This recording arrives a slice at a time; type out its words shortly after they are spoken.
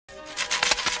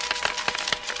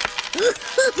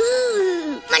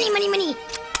Money, money, money.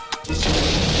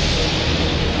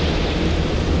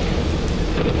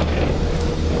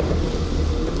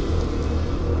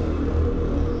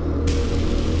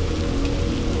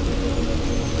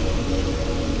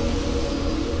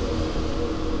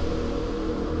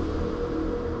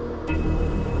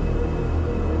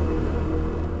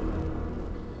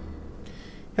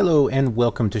 Hello and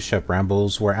welcome to Shep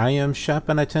Rambles, where I am Shep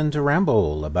and I tend to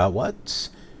ramble about what?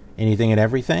 Anything and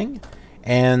everything.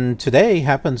 And today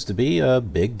happens to be a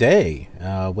big day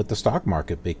with the stock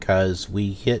market because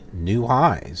we hit new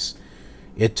highs.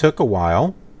 It took a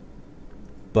while,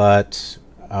 but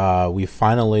we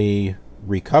finally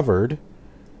recovered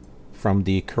from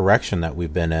the correction that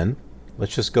we've been in.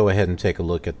 Let's just go ahead and take a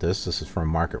look at this. This is from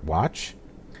Market Watch.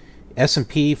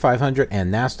 S&P 500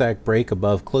 and Nasdaq break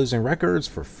above closing records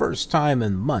for first time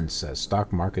in months as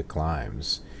stock market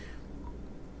climbs.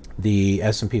 The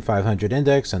S&P 500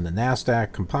 index and the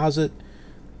Nasdaq composite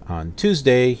on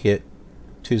Tuesday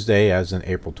as in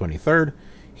April 23rd,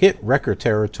 hit record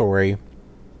territory,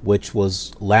 which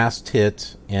was last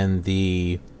hit in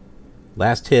the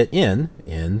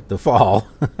fall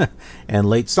and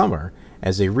late summer,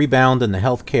 as a rebound in the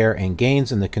healthcare and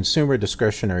gains in the consumer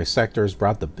discretionary sectors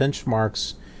brought the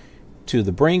benchmarks to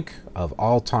the brink of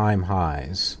all-time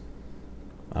highs.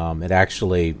 It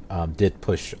actually did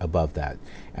push above that.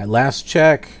 At last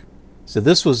check, so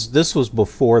this was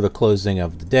before the closing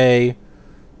of the day,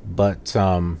 but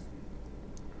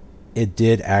it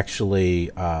did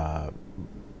actually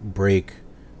break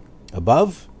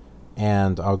above,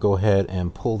 and I'll go ahead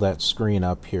and pull that screen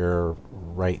up here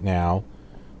right now.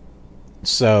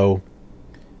 So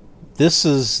this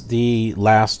is the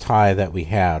last high that we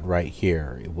had right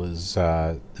here. It was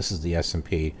this is the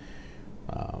S&P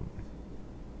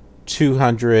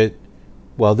 200.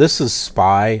 Well, this is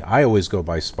SPY. I always go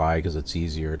by SPY because it's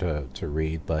easier to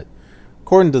read, but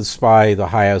according to the SPY, the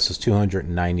highest is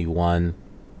 $291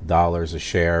 a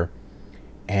share,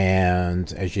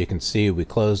 and as you can see, we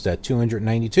closed at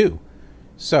 292.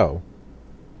 So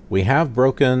we have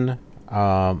broken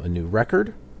a new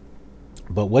record.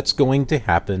 But what's going to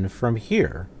happen from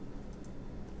here?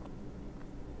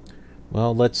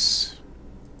 Well, let's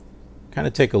kind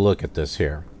of take a look at this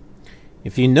here.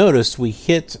 If you notice, we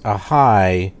hit a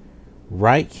high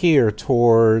right here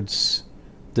towards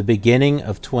the beginning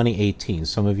of 2018.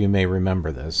 Some of you may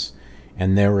remember this.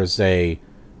 And there was a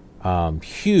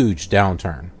huge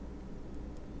downturn.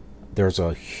 There's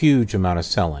a huge amount of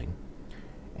selling.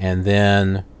 And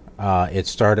then it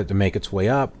started to make its way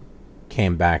up,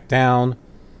 came back down,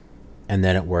 and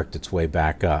then it worked its way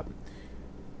back up,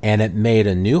 and it made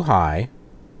a new high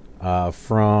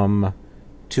from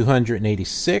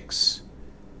 286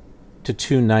 to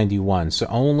 291. So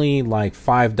only like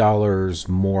 $5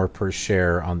 more per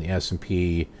share on the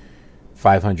S&P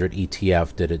 500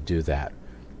 ETF did it do that.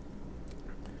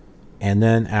 And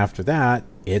then after that,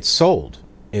 it sold.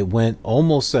 It went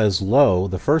almost as low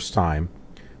the first time,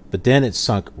 but then it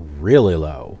sunk really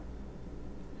low.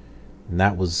 And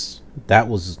that was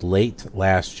late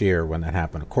last year when that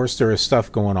happened. Of course, there is stuff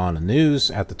going on in the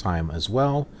news at the time as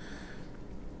well.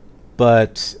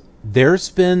 But there's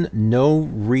been no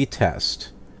retest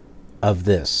of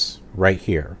this right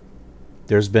here.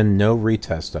 There's been no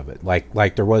retest of it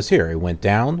like there was here. It went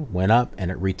down, went up, and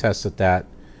it retested that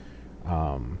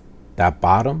that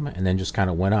bottom and then just kind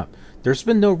of went up. There's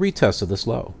been no retest of this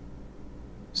low.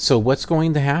 So what's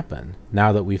going to happen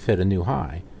now that we've hit a new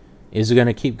high? Is it going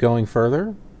to keep going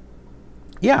further?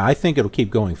 Yeah, I think it'll keep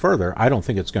going further. I don't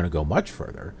think it's going to go much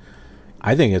further.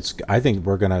 I think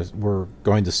we're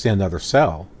going to see another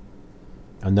sell,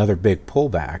 another big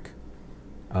pullback,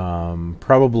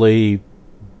 probably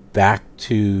back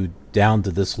to down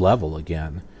to this level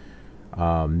again,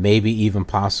 maybe even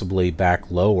possibly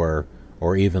back lower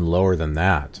or even lower than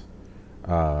that,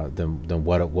 than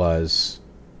what it was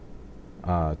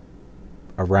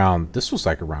around. This was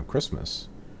like around Christmas.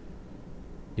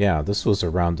 Yeah, this was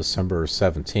around December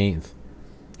 17th,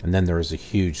 and then there was a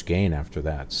huge gain after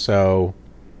that. So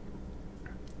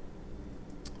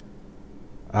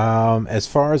as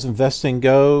far as investing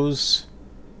goes,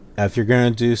 if you're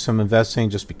going to do some investing,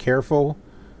 just be careful.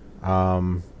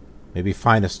 Maybe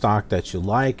find a stock that you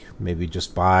like. Maybe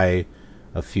just buy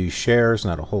a few shares,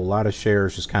 not a whole lot of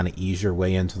shares. Just kind of ease your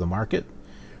way into the market.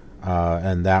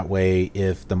 And that way,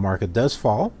 if the market does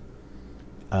fall,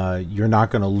 you're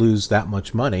not going to lose that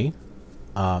much money,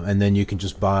 and then you can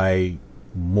just buy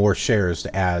more shares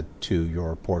to add to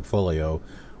your portfolio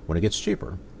when it gets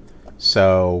cheaper.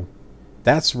 So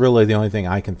that's really the only thing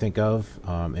I can think of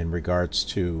in regards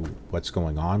to what's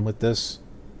going on with this.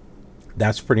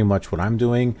 That's pretty much what I'm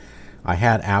doing. I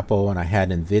had Apple and I had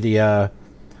Nvidia.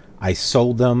 I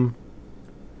sold them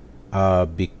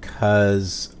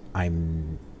because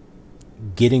I'm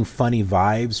getting funny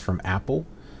vibes from Apple.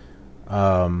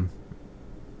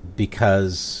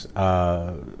 Because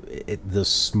the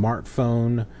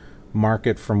smartphone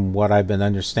market, from what I've been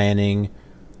understanding,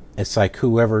 it's like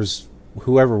whoever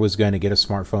was going to get a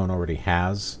smartphone already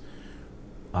has.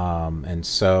 And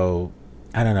so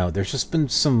I don't know. There's just been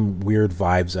some weird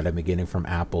vibes that I've been getting from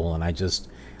Apple, and I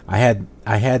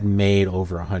had made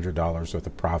over $100 worth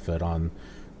of profit on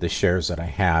the shares that I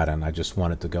had, and I just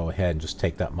wanted to go ahead and just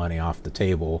take that money off the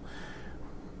table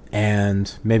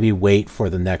and maybe wait for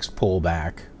the next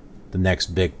pullback, the next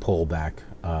big pullback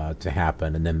to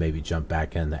happen, and then maybe jump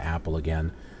back into Apple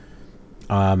again.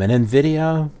 And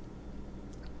Nvidia,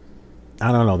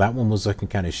 I don't know, that one was looking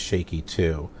kind of shaky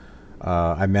too.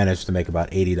 I managed to make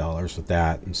about $80 with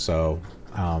that, and so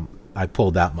I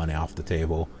pulled that money off the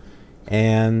table.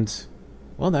 And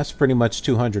well, that's pretty much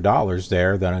 $200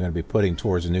 there that I'm going to be putting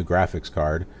towards a new graphics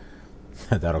card.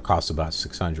 That'll cost about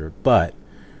 $600, but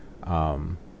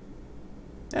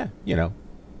yeah, you know,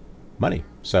 money.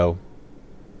 So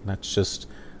that's just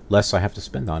less I have to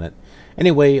spend on it.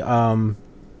 Anyway,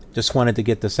 just wanted to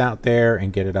get this out there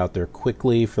and get it out there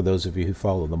quickly for those of you who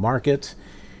follow the market.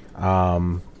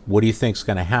 What do you think is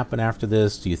going to happen after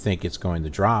this? Do you think it's going to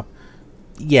drop?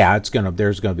 Yeah, there's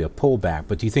going to be a pullback,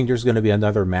 but do you think there's going to be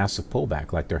another massive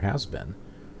pullback like there has been?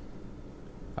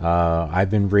 I've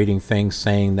been reading things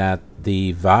saying that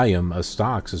the volume of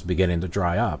stocks is beginning to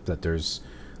dry up, that there's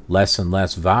less and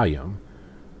less volume.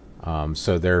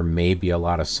 So there may be a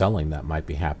lot of selling that might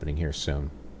be happening here soon.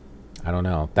 I don't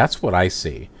know. That's what I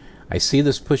see. I see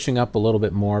this pushing up a little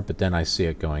bit more, but then I see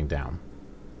it going down.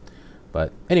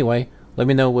 But anyway, let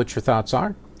me know what your thoughts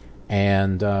are,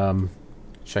 and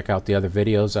check out the other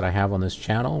videos that I have on this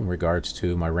channel in regards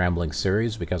to my rambling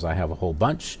series, because I have a whole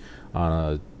bunch on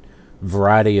a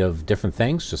variety of different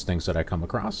things, just things that I come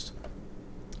across.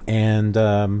 And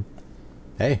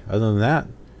hey, other than that,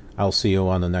 I'll see you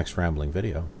on the next rambling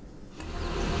video.